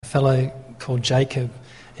fellow called Jacob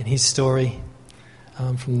and his story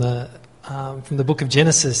from the book of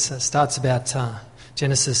Genesis. It starts about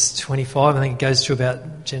Genesis 25. I think it goes to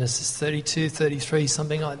about Genesis 32, 33,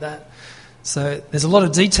 something like that. So there's a lot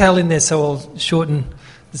of detail in there, so I'll shorten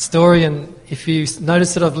the story. And if you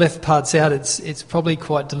notice that I've left parts out, it's probably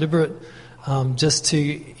quite deliberate,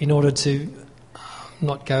 in order to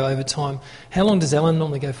not go over time. How long does Alan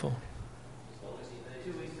normally go for?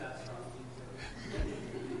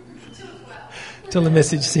 Till the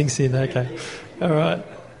message sinks in. Okay. All right.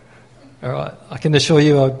 I can assure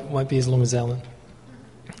you I won't be as long as Alan.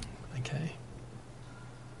 Okay.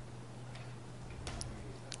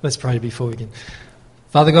 Let's pray before we begin.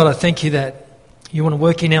 Father God, I thank you that you want to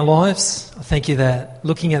work in our lives. I thank you that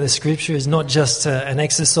looking at the Scripture is not just an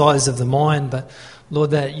exercise of the mind, but,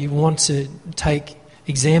 Lord, that you want to take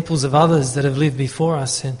examples of others that have lived before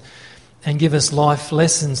us and give us life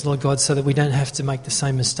lessons, Lord God, so that we don't have to make the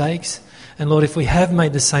same mistakes. And, Lord, if we have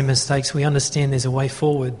made the same mistakes, we understand there's a way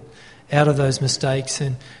forward out of those mistakes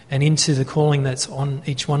and into the calling that's on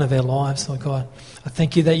each one of our lives, Lord God. I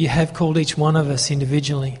thank you that you have called each one of us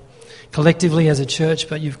individually, collectively as a church,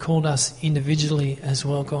 but you've called us individually as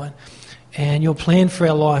well, God. And your plan for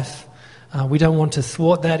our life, we don't want to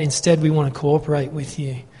thwart that. Instead, we want to cooperate with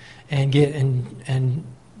you and get and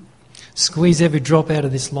squeeze every drop out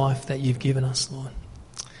of this life that you've given us, Lord.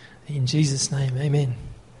 In Jesus' name, amen.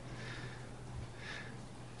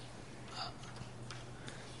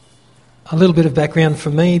 A little bit of background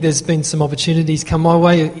from me. There's been some opportunities come my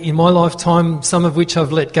way in my lifetime, some of which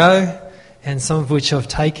I've let go and some of which I've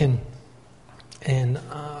taken. And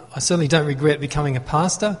I certainly don't regret becoming a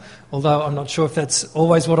pastor, although I'm not sure if that's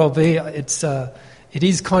always what I'll be. It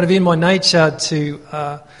is kind of in my nature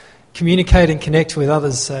to communicate and connect with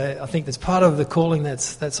others. So I think that's part of the calling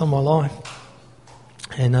that's on my life.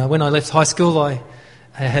 And when I left high school, I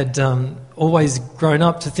had always grown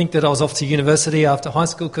up to think that I was off to university after high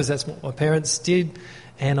school because that's what my parents did,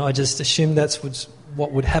 and I just assumed that's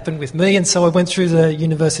what would happen with me. And so I went through the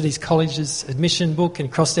university's college's admission book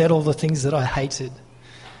and crossed out all the things that I hated.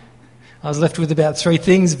 I was left with about 3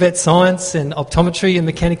 things: vet science and optometry and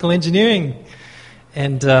mechanical engineering.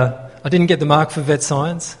 And I didn't get the mark for vet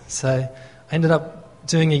science, so I ended up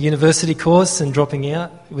doing a university course and dropping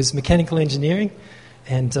out. It was mechanical engineering,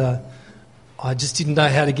 and I just didn't know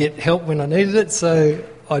how to get help when I needed it, so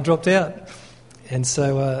I dropped out. And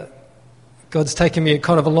so God's taken me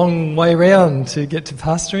a long way around to get to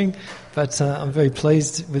pastoring, but I'm very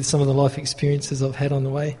pleased with some of the life experiences I've had on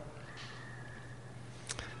the way.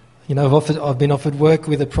 You know, I've been offered work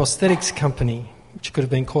with a prosthetics company, which could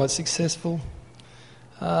have been quite successful.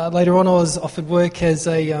 Later on, I was offered work as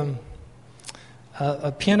a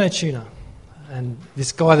piano tuner. And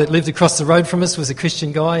this guy that lived across the road from us was a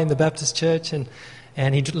Christian guy in the Baptist church,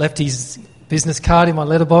 and he left his business card in my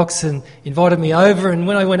letterbox and invited me over. And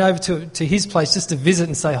when I went over to his place just to visit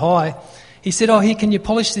and say hi, he said, "Oh, here, can you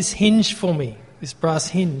polish this hinge for me, this brass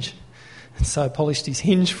hinge?" And so I polished his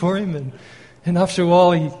hinge for him, and after a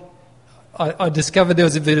while I discovered there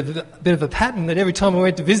was a bit of a pattern, that every time I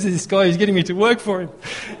went to visit this guy, he was getting me to work for him.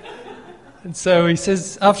 And so he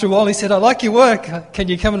says, after a while, he said, "I like your work. Can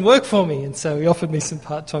you come and work for me?" And so he offered me some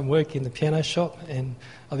part-time work in the piano shop, and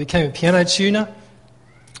I became a piano tuner.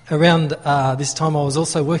 Around this time, I was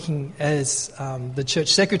also working as the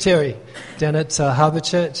church secretary down at Harbour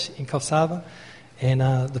Church in Coffs Harbour. And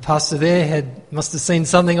the pastor there must have seen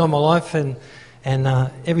something on my life, and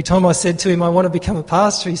every time I said to him, "I want to become a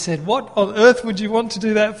pastor," he said, "What on earth would you want to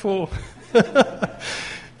do that for?"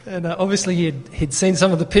 And obviously he'd seen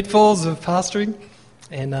some of the pitfalls of pastoring,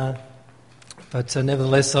 but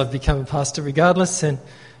nevertheless I've become a pastor regardless. And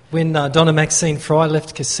when Donna Maxine Fry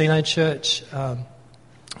left Casino Church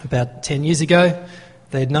about 10 years ago,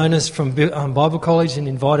 they'd known us from Bible College and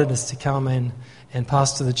invited us to come and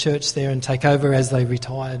pastor the church there and take over as they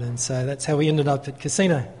retired. And so that's how we ended up at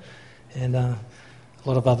Casino, and a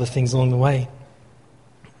lot of other things along the way.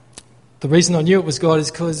 The reason I knew it was God is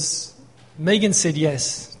because Megan said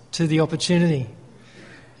yes to the opportunity.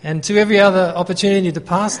 And to every other opportunity to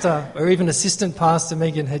pastor or even assistant pastor,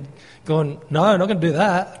 Megan had gone, "No, I'm not going to do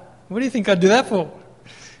that. What do you think I'd do that for?"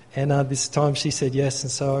 And this time she said yes.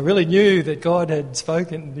 And so I really knew that God had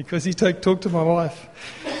spoken because he talked to my wife.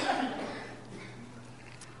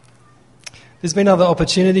 There's been other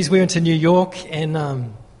opportunities. We went to New York 5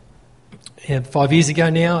 years ago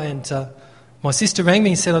now, and my sister rang me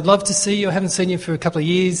and said, "I'd love to see you. I haven't seen you for a couple of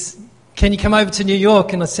years. Can you come over to New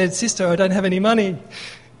York?" And I said, "Sister, I don't have any money."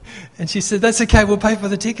 And she said, "That's okay, we'll pay for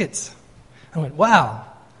the tickets." I went, "Wow."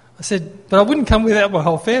 I said, but I wouldn't come without my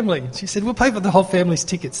whole family. She said, we'll pay for the whole family's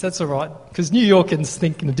tickets, that's all right, because New Yorkers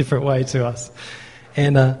think in a different way to us.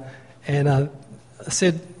 And I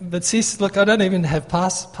said, but sis, look, I don't even have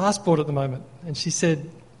passport at the moment. And she said,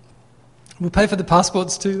 we'll pay for the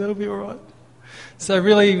passports too, that'll be all right. So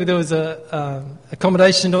really there was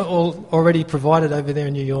accommodation already provided over there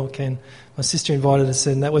in New York, and my sister invited us,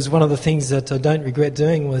 and that was one of the things that I don't regret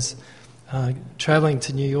doing was travelling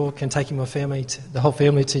to New York and taking the whole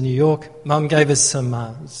family to New York. Mum gave us some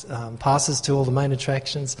passes to all the main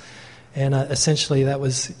attractions, and essentially that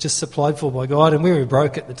was just supplied for by God, and we were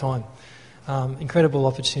broke at the time. Incredible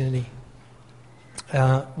opportunity.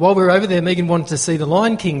 While we were over there, Megan wanted to see The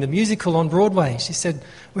Lion King, the musical on Broadway. She said,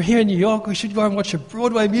 we're here in New York, we should go and watch a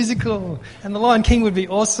Broadway musical, and The Lion King would be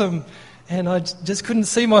awesome. And I just couldn't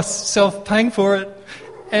see myself paying for it.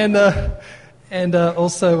 And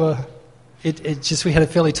also, we had a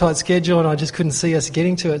fairly tight schedule, and I just couldn't see us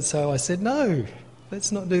getting to it. So I said, no,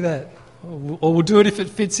 let's not do that. Or we'll do it if it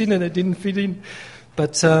fits in, and it didn't fit in.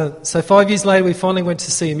 But so 5 years later, we finally went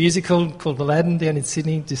to see a musical called Aladdin down in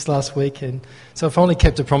Sydney just last week. And so I finally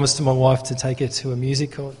kept a promise to my wife to take her to a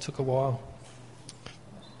musical. It took a while.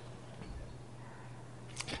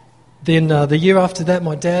 Then the year after that,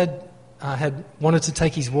 my dad had wanted to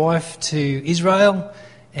take his wife to Israel,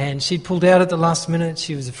 and she'd pulled out at the last minute.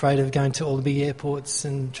 She was afraid of going to all the big airports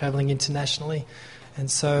and travelling internationally. And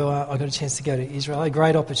so I got a chance to go to Israel, a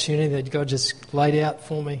great opportunity that God just laid out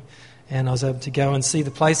for me. And I was able to go and see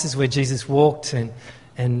the places where Jesus walked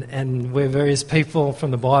and where various people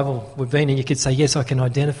from the Bible were been. And you could say, yes, I can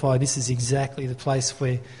identify this is exactly the place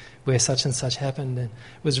where such and such happened. And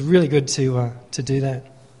it was really good to do that.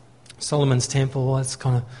 Solomon's Temple, all that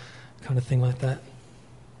kind of thing like that.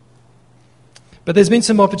 But there's been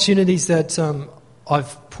some opportunities that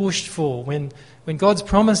I've pushed for when God's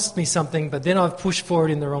promised me something, but then I've pushed for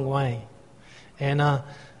it in the wrong way. And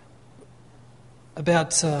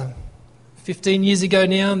about 15 years ago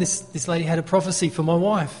now, this lady had a prophecy for my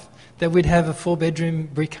wife that we'd have a 4-bedroom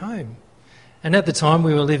brick home. And at the time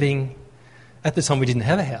we didn't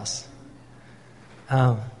have a house.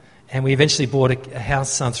 And we eventually bought a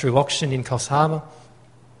house through auction in Coffs Harbour.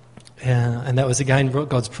 And that was again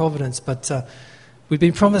God's providence. But we'd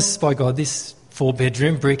been promised by God this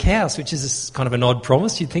 4-bedroom brick house, which is kind of an odd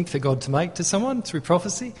promise you'd think for God to make to someone through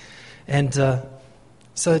prophecy. And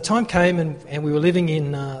so the time came and we were living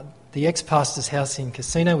in the ex-pastor's house in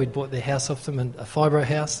Casino. We'd bought their house off them, a fibro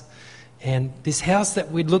house. And this house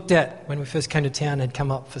that we'd looked at when we first came to town had come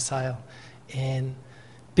up for sale. And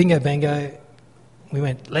bingo bango, we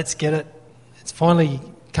went, let's get it. It's finally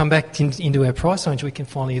come back into our price range. We can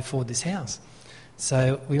finally afford this house.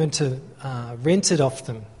 So we went to rent it off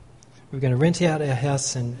them. We were going to rent out our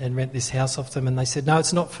house and rent this house off them. And they said, no,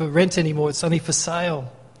 it's not for rent anymore. It's only for sale.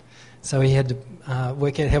 So we had to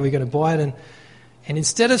work out how we were going to buy it. And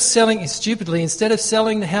instead of selling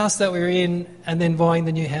the house that we were in and then buying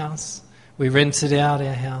the new house, we rented out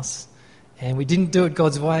our house. And we didn't do it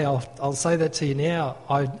God's way. I'll say that to you now.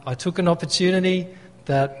 I took an opportunity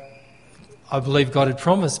that I believe God had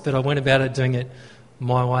promised, but I went about it doing it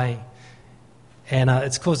my way. And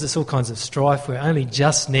it's caused us all kinds of strife. We're only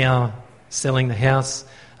just now selling the house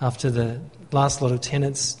after the last lot of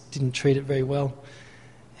tenants didn't treat it very well.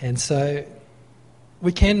 And so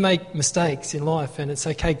we can make mistakes in life, and it's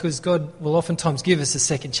okay because God will oftentimes give us a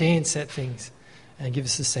second chance at things and give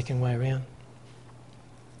us a second way around.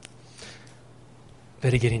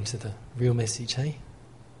 Better get into the real message, hey?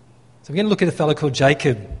 So we're going to look at a fellow called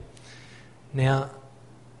Jacob. Now,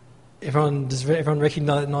 does everyone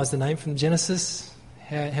recognise the name from Genesis?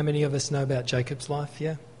 How many of us know about Jacob's life?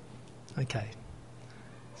 Yeah? Okay.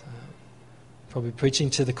 So, probably preaching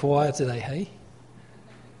to the choir today, hey?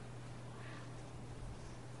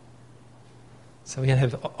 So we're going to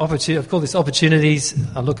have opportunity. I've called this opportunities.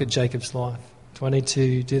 A look at Jacob's life. Do I need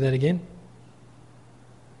to do that again?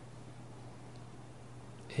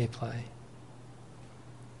 Airplay.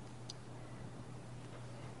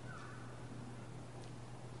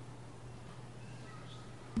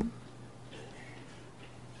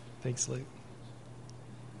 Thanks, Luke.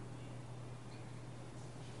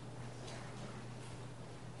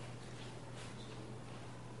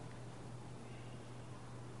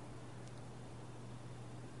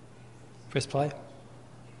 Press play.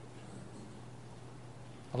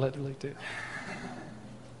 I'll let Luke do it.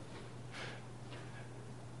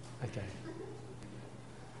 Okay.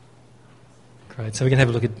 Great. So we're going to have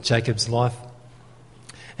a look at Jacob's life.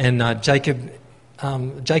 And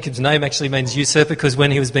Jacob's name actually means usurper because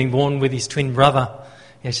when he was being born with his twin brother,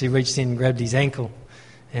 he actually reached in and grabbed his ankle.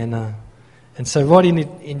 And so right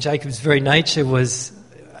in Jacob's very nature was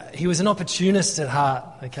he was an opportunist at heart,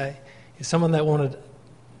 okay? He's someone that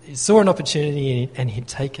he saw an opportunity and he'd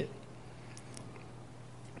take it.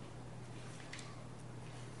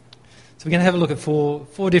 So we're going to have a look at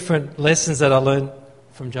four different lessons that I learned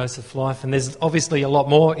from Joseph's life, and there's obviously a lot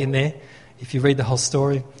more in there if you read the whole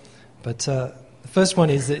story. But the first one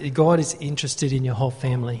is that God is interested in your whole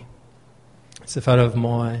family. It's a photo of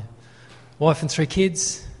my wife and 3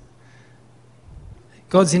 kids.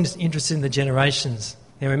 God's interested in the generations.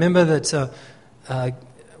 Now remember that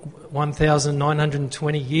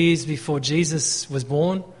 1,920 years before Jesus was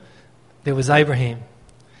born, there was Abraham.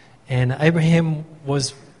 And Abraham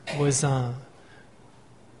was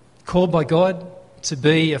called by God to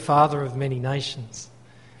be a father of many nations.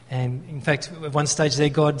 And in fact, at one stage there,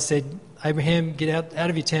 God said, Abraham, get out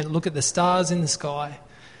of your tent, look at the stars in the sky,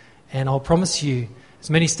 and I'll promise you, as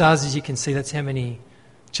many stars as you can see, that's how many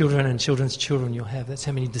children and children's children you'll have. That's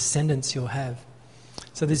how many descendants you'll have.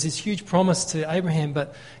 So there's this huge promise to Abraham,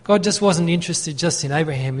 but God just wasn't interested just in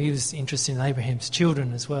Abraham. He was interested in Abraham's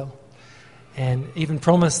children as well. And even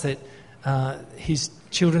promised that his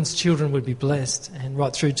children's children would be blessed, and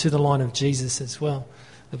right through to the line of Jesus as well,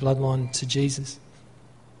 the bloodline to Jesus.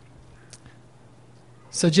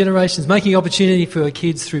 So generations, making opportunity for our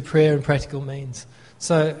kids through prayer and practical means.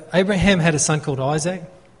 So Abraham had a son called Isaac.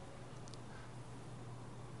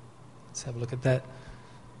 Let's have a look at that.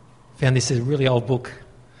 Found this in a really old book.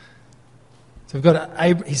 So we've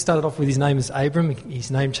got, he started off with his name as Abram.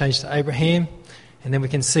 His name changed to Abraham. And then we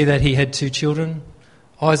can see that he had 2 children,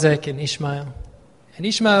 Isaac and Ishmael. And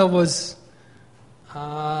Ishmael was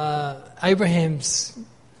Abraham's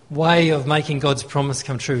way of making God's promise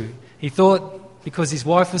come true. He thought, because his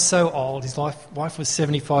wife was so old, his wife was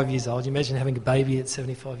 75 years old. You imagine having a baby at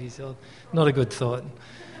 75 years old. Not a good thought.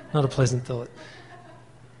 Not a pleasant thought.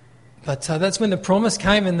 But that's when the promise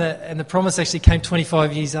came, and the promise actually came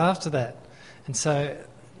 25 years after that. And so,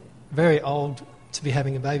 very old to be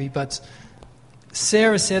having a baby. But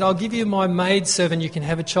Sarah said, I'll give you my maidservant, you can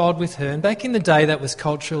have a child with her. And back in the day, that was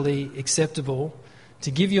culturally acceptable, to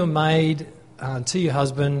give your maid to your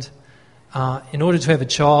husband in order to have a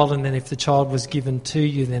child, and then if the child was given to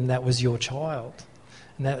you, then that was your child.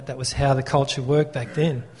 And that was how the culture worked back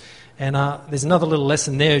then. And there's another little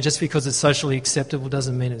lesson there. Just because it's socially acceptable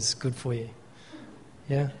doesn't mean it's good for you.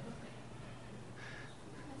 Yeah?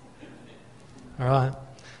 All right.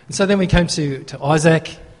 And so then we came to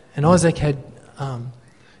Isaac, and Isaac had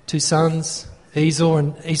 2 sons, Esau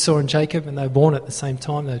and Jacob, and they were born at the same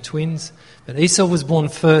time. They were twins. But Esau was born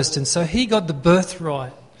first, and so he got the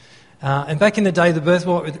birthright. And back in the day, the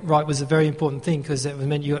birthright was a very important thing, because it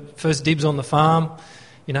meant you got first dibs on the farm,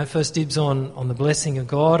 first dibs on the blessing of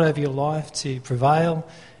God over your life to prevail.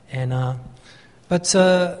 But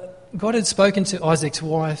God had spoken to Isaac's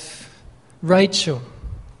wife, Rachel.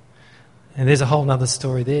 And there's a whole other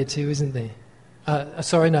story there too, isn't there?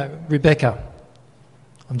 Rebecca.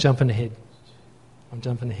 I'm jumping ahead,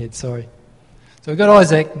 sorry. So we've got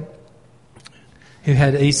Isaac, who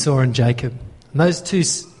had Esau and Jacob. And those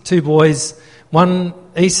two boys,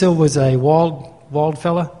 Esau was a wild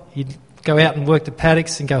fella. He'd go out and work the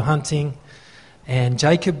paddocks and go hunting. And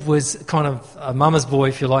Jacob was kind of a mama's boy,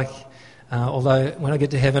 if you like. Although when I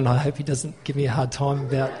get to heaven, I hope he doesn't give me a hard time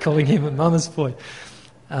about calling him a mama's boy.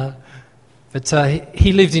 But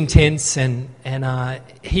he lived in tents, and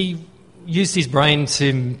he used his brain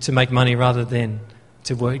to make money rather than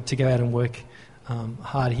to go out and work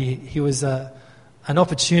hard. He was an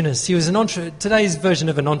opportunist. He was today's version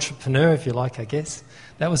of an entrepreneur, if you like, I guess.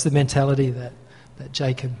 That was the mentality that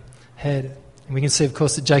Jacob had. And we can see, of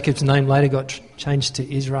course, that Jacob's name later got changed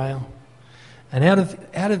to Israel. And out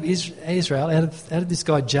of Israel, out of this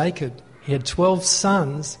guy Jacob, he had 12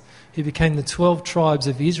 sons who became the 12 tribes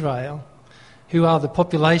of Israel, who are the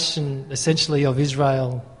population essentially of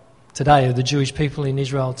Israel today, or the Jewish people in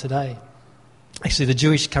Israel today. Actually, the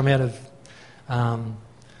Jewish come out of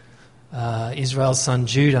Israel's son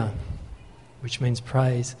Judah, which means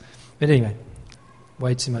praise. But anyway,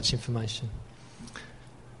 way too much information.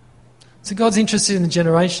 So God's interested in the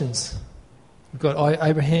generations. We've got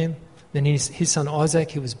Abraham, then his son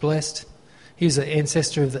Isaac, who was blessed. He was the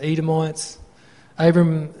ancestor of the Edomites.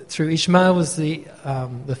 Abram, through Ishmael, was the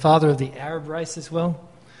father of the Arab race as well.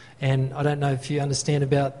 And I don't know if you understand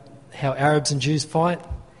about how Arabs and Jews fight,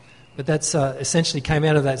 but that's essentially came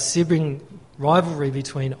out of that sibling rivalry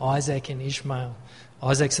between Isaac and Ishmael.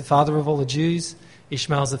 Isaac's the father of all the Jews.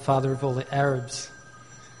 Ishmael's the father of all the Arabs.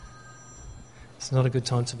 It's not a good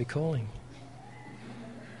time to be calling.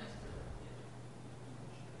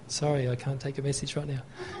 Sorry, I can't take a message right now.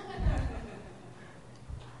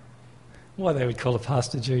 Why they would call a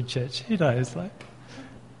pastor Jude Church, who knows?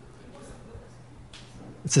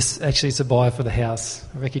 It's a buyer for the house.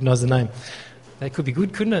 I recognise the name. That could be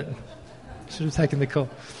good, couldn't it? Should have taken the call.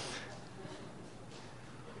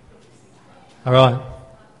 All right.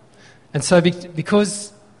 And so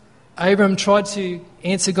because Abram tried to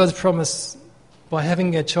answer God's promise by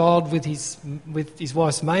having a child with his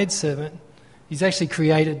wife's maidservant, he's actually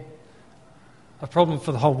created a problem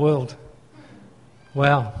for the whole world.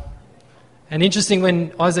 Wow. And interesting,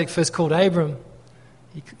 when Isaac first called Abram,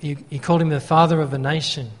 he called him the father of a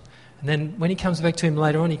nation. And then when he comes back to him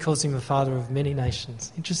later on, he calls him the father of many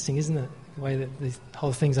nations. Interesting, isn't it? The way that this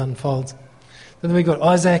whole thing unfolds. Then we've got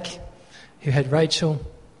Isaac, who had Rachel.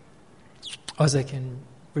 Isaac and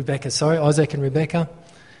Rebecca.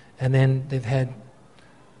 And then they've had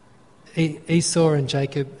Esau and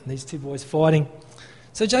Jacob, and these two boys fighting.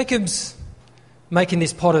 So Jacob's making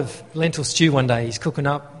this pot of lentil stew one day. He's cooking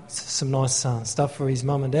up some nice stuff for his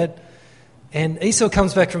mum and dad. And Esau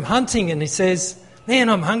comes back from hunting and he says, "Man,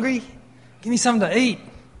 I'm hungry. Give me something to eat.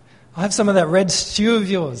 I'll have some of that red stew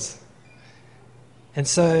of yours." And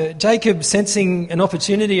so Jacob, sensing an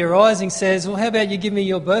opportunity arising, says, "Well, how about you give me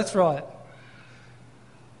your birthright?"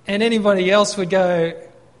 And anybody else would go,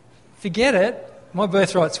 "Forget it. My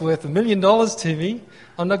birthright's worth $1 million to me.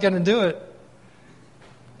 I'm not going to do it."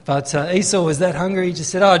 But Esau was that hungry, he just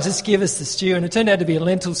said, "Oh, just give us the stew." And it turned out to be a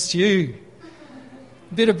lentil stew.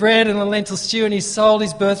 A bit of bread and a lentil stew, and he sold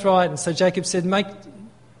his birthright. And so Jacob said,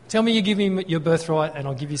 "Tell me you give me your birthright and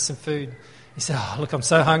I'll give you some food." He said, "Oh, look, I'm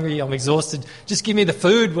so hungry, I'm exhausted. Just give me the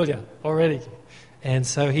food, will you, already?" And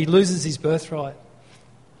so he loses his birthright.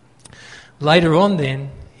 Later on then,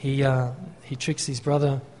 he tricks his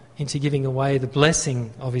brother into giving away the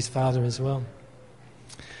blessing of his father as well.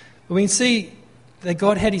 But we can see that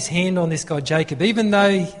God had his hand on this guy Jacob, even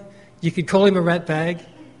though you could call him a rat bag,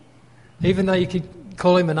 even though you could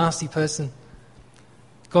call him a nasty person.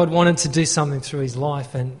 God wanted to do something through his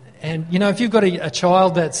life. And you know, if you've got a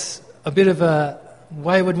child that's a bit of a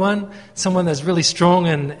wayward one, someone that's really strong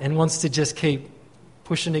and wants to just keep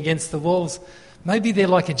pushing against the walls, maybe they're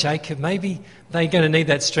like a Jacob. Maybe they're going to need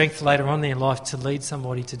that strength later on in their life to lead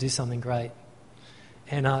somebody to do something great.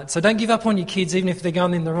 And so don't give up on your kids, even if they're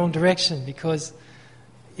going in the wrong direction, because,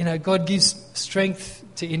 you know, God gives strength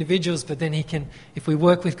to individuals, but then he can, if we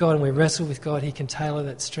work with God and we wrestle with God, he can tailor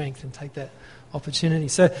that strength and take that opportunity.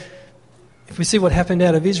 So if we see what happened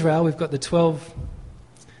out of Israel, we've got the 12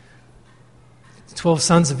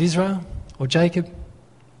 sons of Israel, or Jacob.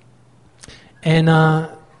 And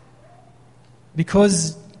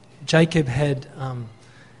because Jacob had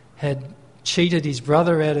cheated his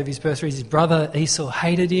brother out of his birthright, his brother Esau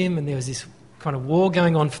hated him, and there was this kind of war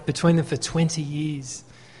going on between them for 20 years.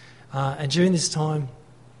 And during this time,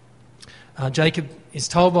 Jacob is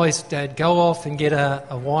told by his dad, "Go off and get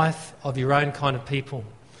a wife of your own kind of people."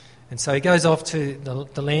 And so he goes off to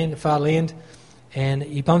the far land, and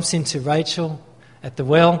he bumps into Rachel at the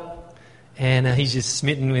well, and he's just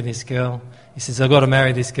smitten with this girl. He says, "I've got to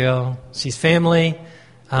marry this girl. She's family.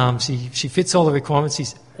 She fits all the requirements.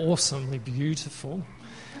 She's awesomely beautiful."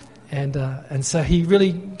 And so he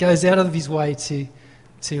really goes out of his way to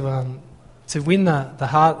win the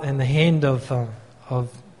heart and the hand of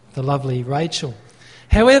the lovely Rachel.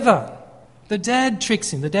 However, the dad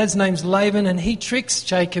tricks him. The dad's name's Laban, and he tricks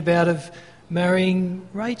Jacob out of marrying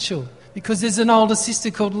Rachel because there's an older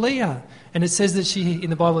sister called Leah. And it says that in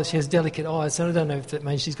the Bible, she has delicate eyes. So I don't know if that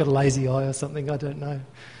means she's got a lazy eye or something. I don't know.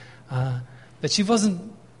 But she wasn't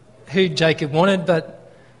who Jacob wanted.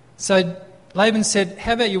 But so Laban said,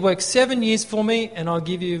 "How about you work 7 years for me and I'll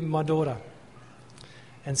give you my daughter?"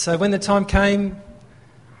 And so when the time came,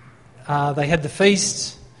 they had the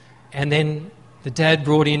feast, and then the dad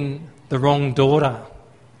brought in the wrong daughter,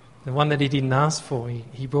 the one that he didn't ask for.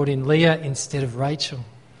 He brought in Leah instead of Rachel.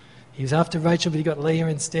 He was after Rachel, but he got Leah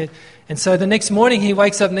instead. And so the next morning he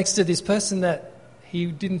wakes up next to this person that he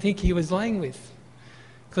didn't think he was laying with,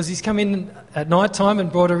 because he's come in at night time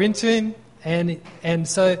and brought her into him. And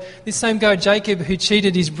so this same guy, Jacob, who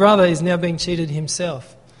cheated his brother, is now being cheated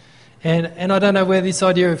himself. And I don't know where this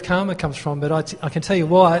idea of karma comes from, but I can tell you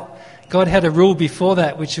what, God had a rule before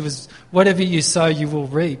that, which was whatever you sow, you will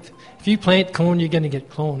reap. If you plant corn, you're going to get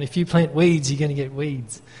corn. If you plant weeds, you're going to get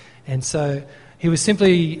weeds. And so he was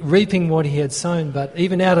simply reaping what he had sown, but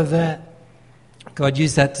even out of that, God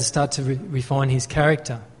used that to start to refine his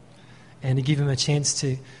character and to give him a chance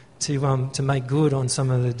to make good on some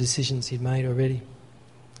of the decisions he'd made already.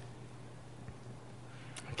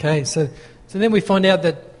 Okay, so then we find out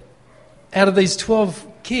that out of these 12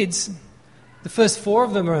 kids, the first 4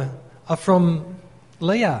 of them are from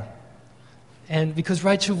Leah, and because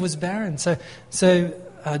Rachel was barren. So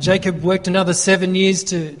Jacob worked another 7 years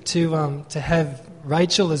to have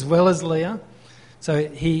Rachel as well as Leah. So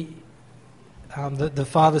the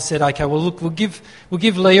father said, "Okay, well look, we'll give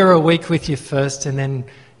Leah a week with you first, and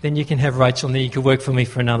then you can have Rachel, and then you can work for me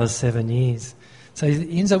for another 7 years." So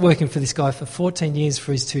he ends up working for this guy for 14 years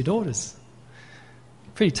for his 2 daughters.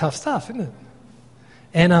 Pretty tough stuff, isn't it?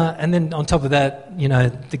 And then on top of that,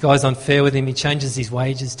 the guy's unfair with him. He changes his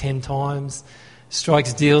wages 10 times,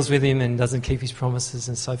 strikes deals with him and doesn't keep his promises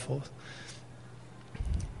and so forth.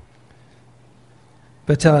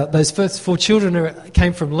 But those first 4 children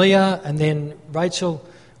came from Leah, and then Rachel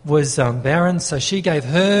was barren, so she gave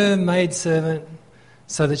her maidservant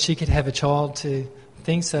so that she could have a child to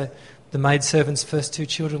things. So the maidservant's first 2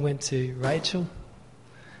 children went to Rachel.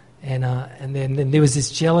 And then there was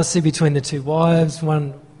this jealousy between the 2 wives.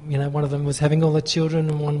 One of them was having all the children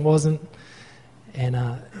and one wasn't. And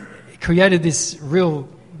it created this real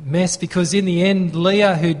mess because in the end,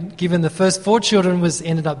 Leah, who'd given the first 4 children,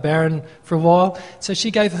 ended up barren for a while. So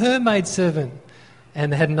she gave her maidservant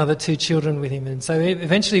and had another 2 children with him. And so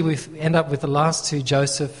eventually we end up with the last 2,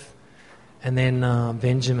 Joseph and then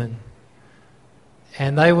Benjamin.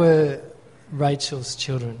 And they were Rachel's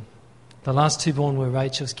children. The last 2 born were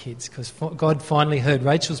Rachel's kids because God finally heard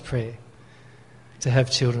Rachel's prayer to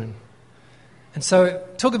have children. And so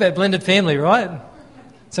talk about blended family, right?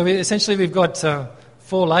 So essentially we've got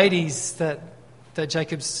 4 ladies that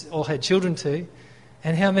Jacob's all had children to.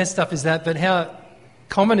 And how messed up is that? But how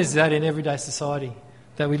common is that in everyday society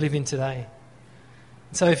that we live in today?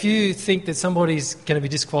 So if you think that somebody's going to be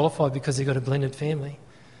disqualified because they've got a blended family,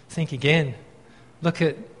 think again. Look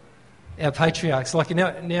at our patriarchs. Like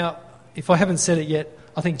now, if I haven't said it yet,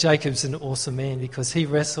 I think Jacob's an awesome man because he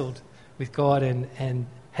wrestled with God and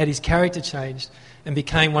had his character changed and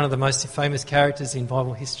became one of the most famous characters in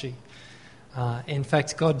Bible history. In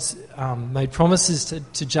fact, God's made promises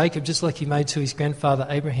to Jacob just like he made to his grandfather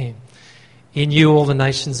Abraham. In you all the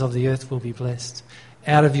nations of the earth will be blessed.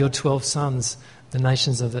 Out of your 12 sons, the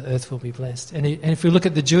nations of the earth will be blessed. And if we look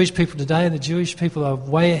at the Jewish people today, the Jewish people are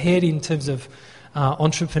way ahead in terms of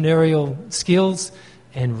entrepreneurial skills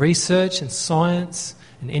and research and science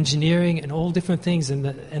and engineering and all different things.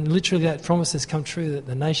 And literally that promise has come true that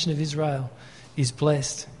the nation of Israel is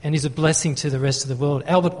blessed and is a blessing to the rest of the world.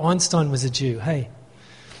 Albert Einstein was a Jew. Hey.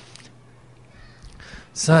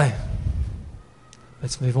 So,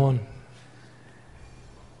 let's move on.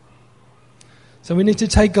 So we need to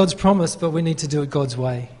take God's promise, but we need to do it God's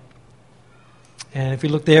way. And if we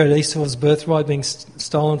look there at Esau's birthright being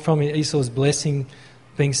stolen from him, Esau's blessing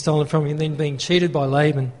being stolen from him, and then being cheated by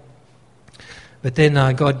Laban. But then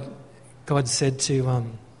God said to,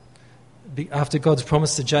 after God's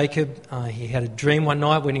promise to Jacob, he had a dream one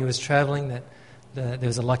night when he was travelling that there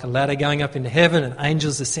was like a ladder going up into heaven and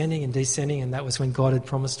angels ascending and descending, and that was when God had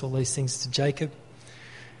promised all these things to Jacob.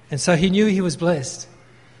 And so he knew he was blessed,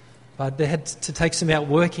 but they had to take some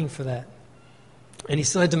outworking for that. And he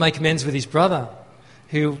still had to make amends with his brother,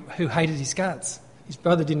 who hated his guts. His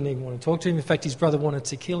brother didn't even want to talk to him. In fact, his brother wanted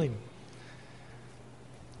to kill him.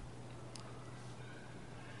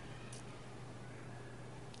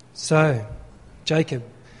 So, Jacob,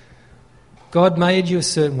 God made you a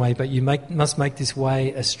certain way, but you must make this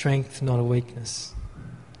way a strength, not a weakness.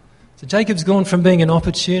 So Jacob's gone from being an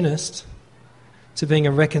opportunist to being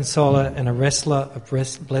a reconciler and a wrestler of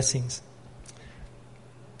blessings.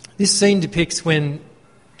 This scene depicts when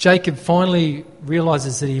Jacob finally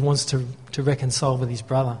realises that he wants to reconcile with his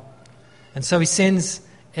brother. And so he sends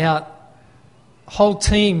out whole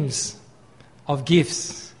teams of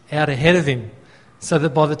gifts out ahead of him, so that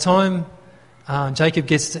by the time Jacob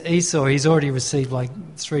gets to Esau, he's already received like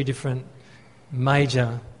 3 different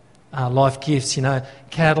major life gifts,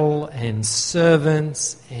 cattle and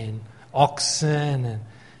servants and oxen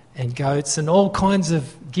and goats and all kinds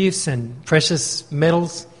of gifts and precious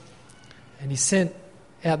metals. And he sent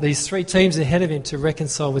out these 3 teams ahead of him to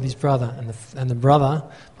reconcile with his brother. And the brother,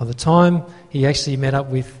 by the time he actually met up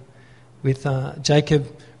with Jacob,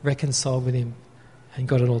 reconciled with him and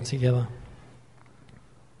got it all together.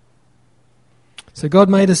 So God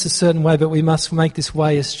made us a certain way, but we must make this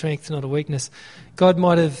way a strength, not a weakness. God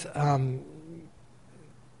might have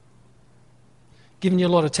given you a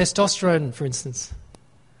lot of testosterone, for instance.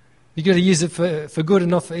 You've got to use it for good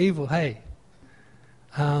and not for evil. Hey,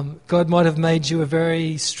 God might have made you a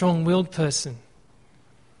very strong-willed person,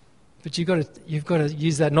 but you've got to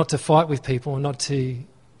use that not to fight with people and not to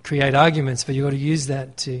create arguments, but you've got to use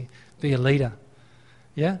that to be a leader.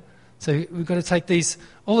 Yeah? So we've got to take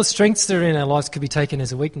all the strengths that are in our lives could be taken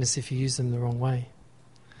as a weakness if you use them the wrong way.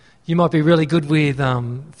 You might be really good with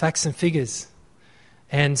facts and figures,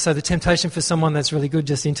 And so the temptation for someone that's really good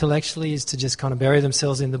just intellectually is to just kind of bury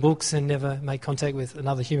themselves in the books and never make contact with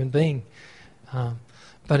another human being.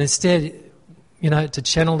 But instead, to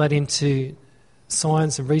channel that into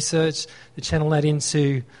science and research, to channel that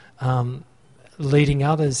into leading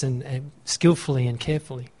others and skillfully and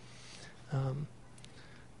carefully.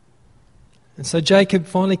 And so Jacob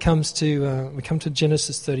finally comes to, we come to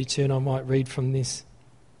Genesis 32, and I might read from this.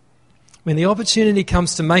 When the opportunity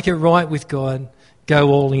comes to make it right with God, go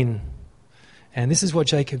all in. And this is what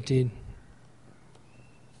Jacob did.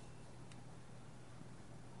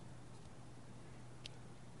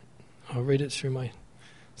 I'll read it through my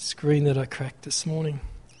screen that I cracked this morning.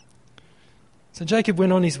 So Jacob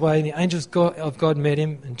went on his way, and the angels of God met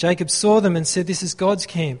him, and Jacob saw them and said, "This is God's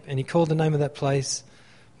camp." And he called the name of that place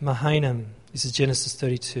Mahanaim. This is Genesis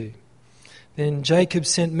 32. Then Jacob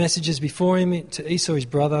sent messages before him to Esau his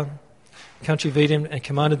brother, the country of Edom, and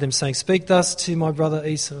commanded them, saying, "Speak thus to my brother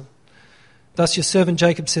Esau. Thus your servant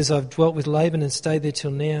Jacob says, I have dwelt with Laban and stayed there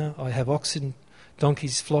till now. I have oxen,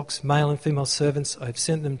 donkeys, flocks, male and female servants. I have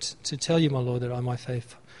sent them to tell you, my lord, that I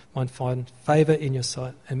might find favour in your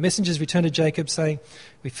sight." And messengers returned to Jacob, saying,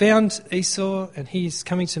 "We found Esau, and he is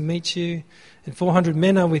coming to meet you, and 400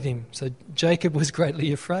 men are with him." So Jacob was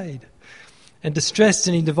greatly afraid and distressed,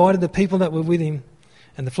 and he divided the people that were with him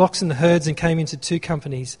and the flocks and the herds, and came into two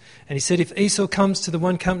companies. And he said, "If Esau comes to the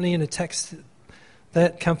one company and attacks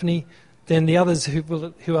that company, then the others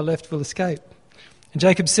who are left will escape." And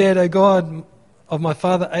Jacob said, "O God of my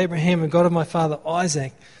father Abraham and God of my father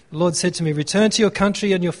Isaac, the Lord said to me, return to your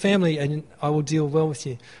country and your family, and I will deal well with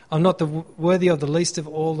you. I'm not worthy of the least of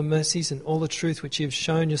all the mercies and all the truth which you have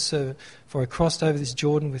shown your servant, for I crossed over this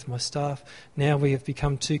Jordan with my staff. Now we have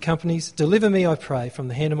become two companies. Deliver me, I pray, from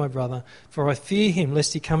the hand of my brother, for I fear him,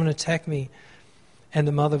 lest he come and attack me and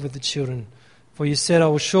the mother with the children. For you said, I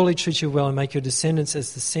will surely treat you well and make your descendants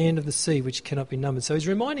as the sand of the sea, which cannot be numbered." So he's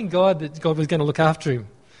reminding God that God was going to look after him,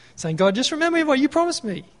 saying, "God, just remember what you promised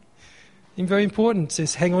me." And very important to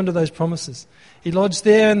hang on to those promises. He lodged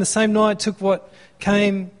there, and the same night took what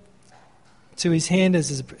came to his hand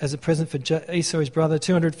as a present for Esau his brother: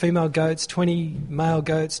 200 female goats, 20 male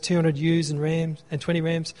goats, 200 ewes and 20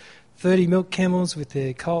 rams, 30 milk camels with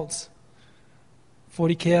their colts,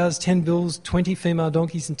 40 cows, 10 bulls, 20 female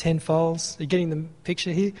donkeys, and 10 foals. Are you getting the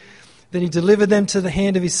picture here? Then he delivered them to the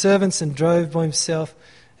hand of his servants and drove by himself,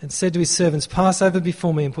 and said to his servants, "Pass over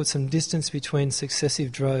before me and put some distance between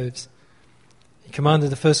successive droves." He commanded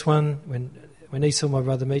the first one, when Esau my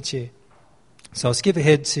brother meets you. So I'll skip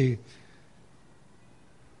ahead to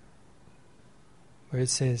where it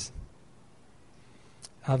says,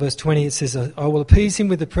 verse 20, it says, "I will appease him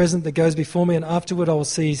with the present that goes before me, and afterward I will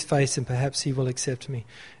see his face, and perhaps he will accept me."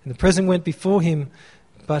 And the present went before him,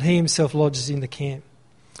 but he himself lodges in the camp.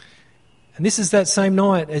 And this is that same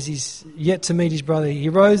night as he's yet to meet his brother. He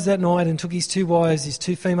rose that night and took his 2 wives, his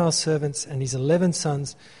 2 female servants, and his 11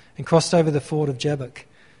 sons, and crossed over the ford of Jabbok.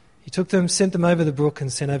 He took them, sent them over the brook,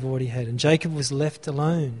 and sent over what he had. And Jacob was left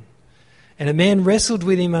alone. And a man wrestled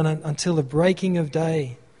with him until the breaking of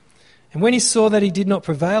day. And when he saw that he did not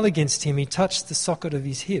prevail against him, he touched the socket of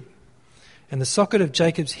his hip. And the socket of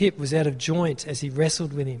Jacob's hip was out of joint as he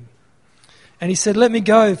wrestled with him. And he said, "Let me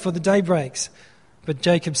go, for the day breaks." But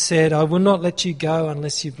Jacob said, "I will not let you go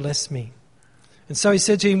unless you bless me." And so he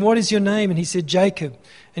said to him, "What is your name?" And he said, "Jacob."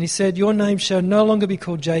 And he said, "Your name shall no longer be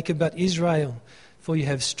called Jacob, but Israel, for you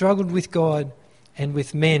have struggled with God and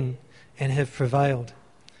with men and have prevailed."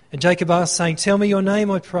 And Jacob asked, saying, "Tell me your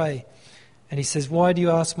name, I pray." And he says, "Why do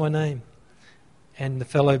you ask my name?" And the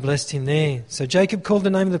fellow blessed him there. So Jacob called the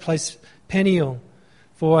name of the place Peniel,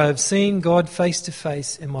 for I have seen God face to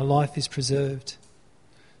face, and my life is preserved.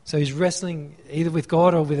 So he's wrestling either with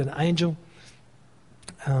God or with an angel.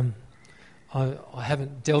 I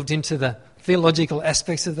haven't delved into the theological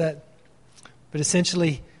aspects of that, but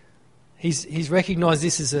essentially he's recognised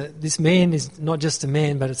this man is not just a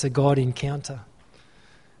man, but it's a God encounter.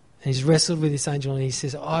 And he's wrestled with this angel, and he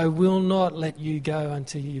says, "I will not let you go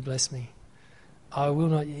until you bless me. I will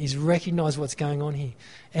not." He's recognised what's going on here.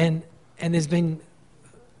 And there's been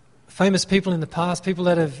famous people in the past, people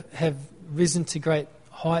that have risen to great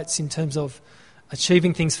heights in terms of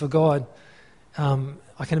achieving things for God.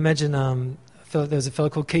 I can imagine there was a fellow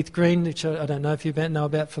called Keith Green, which I don't know if you know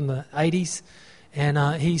about, from the 80s. And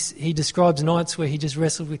he describes nights where he just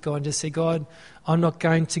wrestled with God and just said, "God, I'm not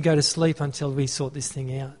going to go to sleep until we sort this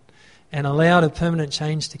thing out," and allowed a permanent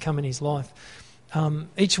change to come in his life.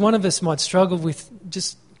 Each one of us might struggle with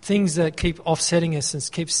just things that keep offsetting us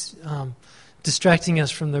and keeps distracting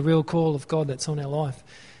us from the real call of God that's on our life.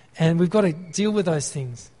 And we've got to deal with those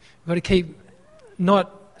things. We've got to keep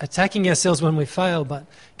not attacking ourselves when we fail, but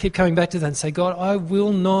keep coming back to that and say, God, I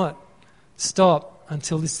will not stop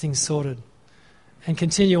until this thing's sorted. And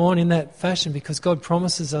continue on in that fashion, because God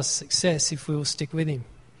promises us success if we will stick with him.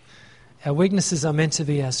 Our weaknesses are meant to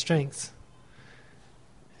be our strengths.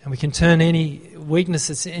 And we can turn any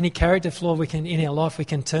weaknesses, any character flaw we can in our life, we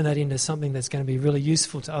can turn that into something that's going to be really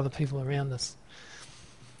useful to other people around us.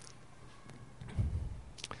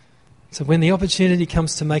 So when the opportunity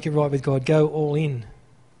comes to make it right with God, go all in.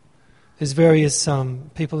 There's various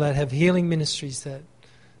people that have healing ministries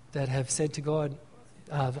that have said to God,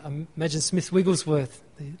 imagine Smith Wigglesworth,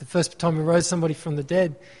 the first time he rose somebody from the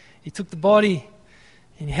dead, he took the body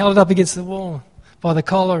and he held it up against the wall by the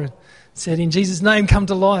collar and said, in Jesus' name, come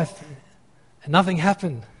to life. And nothing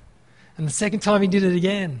happened. And the second time he did it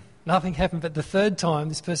again, nothing happened. But the third time,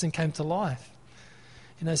 this person came to life.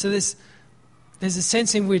 So there's a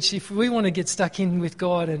sense in which if we want to get stuck in with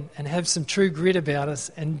God and have some true grit about us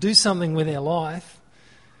and do something with our life,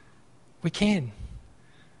 we can.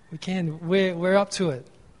 We can. We're up to it.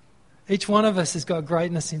 Each one of us has got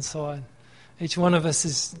greatness inside. Each one of us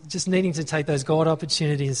is just needing to take those God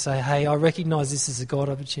opportunities and say, hey, I recognise this as a God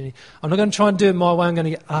opportunity. I'm not going to try and do it my way. I'm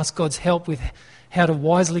going to ask God's help with how to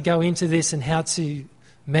wisely go into this and how to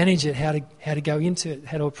manage it, how to go into it,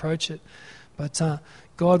 how to approach it. But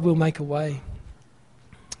God will make a way.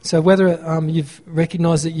 So whether you've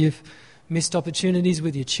recognised that you've missed opportunities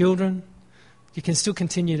with your children, you can still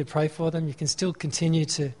continue to pray for them. You can still continue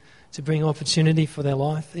to bring opportunity for their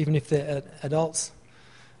life, even if they're adults.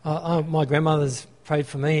 My grandmother's prayed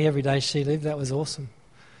for me every day she lived. That was awesome.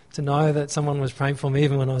 To know that someone was praying for me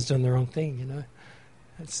even when I was doing the wrong thing,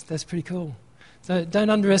 That's pretty cool. So don't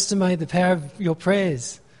underestimate the power of your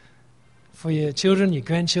prayers for your children, your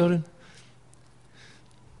grandchildren.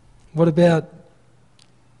 What about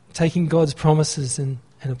taking God's promises and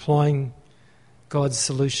applying God's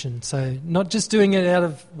solution? So not just doing it out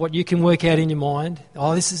of what you can work out in your mind.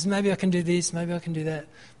 Maybe I can do this, maybe I can do that.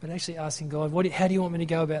 But actually asking God, how do you want me to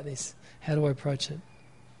go about this? How do I approach it?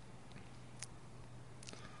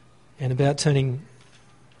 And about turning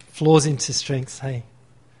flaws into strengths. Hey,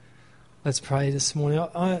 let's pray this morning.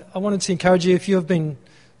 I wanted to encourage you, if you have been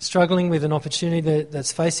struggling with an opportunity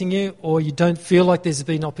that's facing you, or you don't feel like there's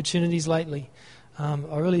been opportunities lately,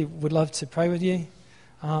 I really would love to pray with you.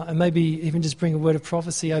 And maybe even just bring a word of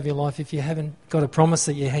prophecy over your life if you haven't got a promise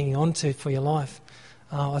that you're hanging on to for your life.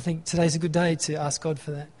 I think today's a good day to ask God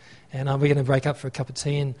for that. And we're going to break up for a cup of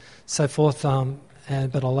tea and so forth,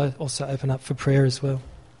 but I'll also open up for prayer as well.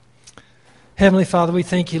 Heavenly Father, we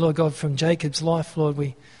thank you, Lord God, from Jacob's life, Lord.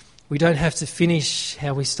 We don't have to finish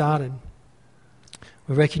how we started.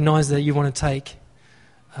 We recognise that you want to take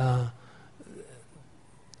our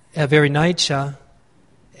very nature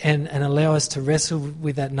and allow us to wrestle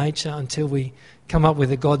with that nature until we come up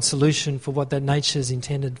with a God solution for what that nature is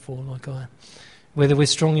intended for, Lord God. Whether we're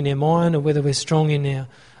strong in our mind, or whether we're strong in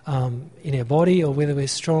our body, or whether we're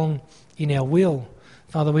strong in our will,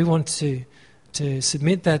 Father, we want to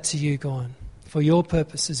submit that to you, God, for your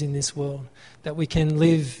purposes in this world, that we can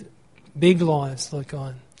live big lives, Lord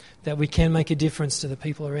God, that we can make a difference to the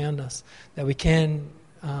people around us, that we can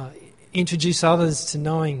introduce others to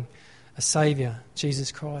knowing a Saviour,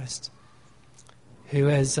 Jesus Christ, who,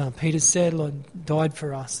 as Peter said, Lord, died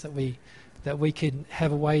for us, that we could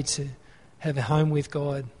have a way to have a home with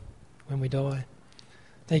God when we die.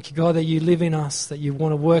 Thank you, God, that you live in us, that you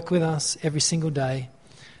want to work with us every single day.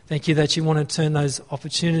 Thank you that you want to turn those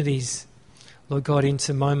opportunities, Lord God,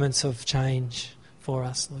 into moments of change for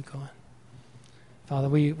us, Lord God. Father,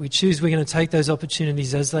 we choose we're going to take those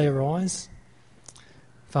opportunities as they arise,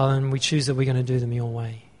 Father, and we choose that we're going to do them your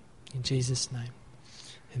way. In Jesus' name,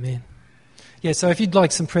 amen. Yeah, so if you'd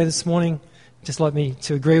like some prayer this morning, just like me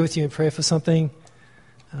to agree with you in prayer for something,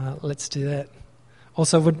 let's do that.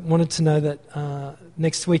 Also, wanted to know that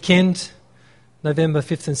next weekend, November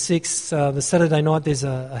 5th and 6th, the Saturday night, there's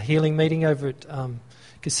a healing meeting over at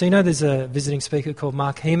Casino. There's a visiting speaker called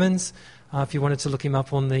Mark Hemans. If you wanted to look him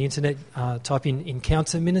up on the internet, type in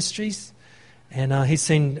Encounter Ministries. And he's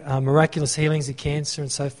seen miraculous healings of cancer and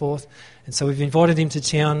so forth. And so we've invited him to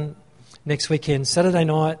town next weekend, Saturday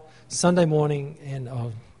night, Sunday morning, and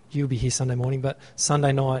you'll be here Sunday morning, but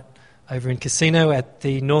Sunday night over in Casino at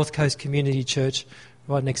the North Coast Community Church,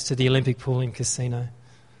 right next to the Olympic Pool in Casino.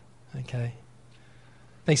 Okay.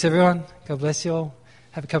 Thanks, everyone. God bless you all.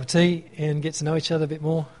 Have a cup of tea and get to know each other a bit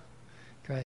more.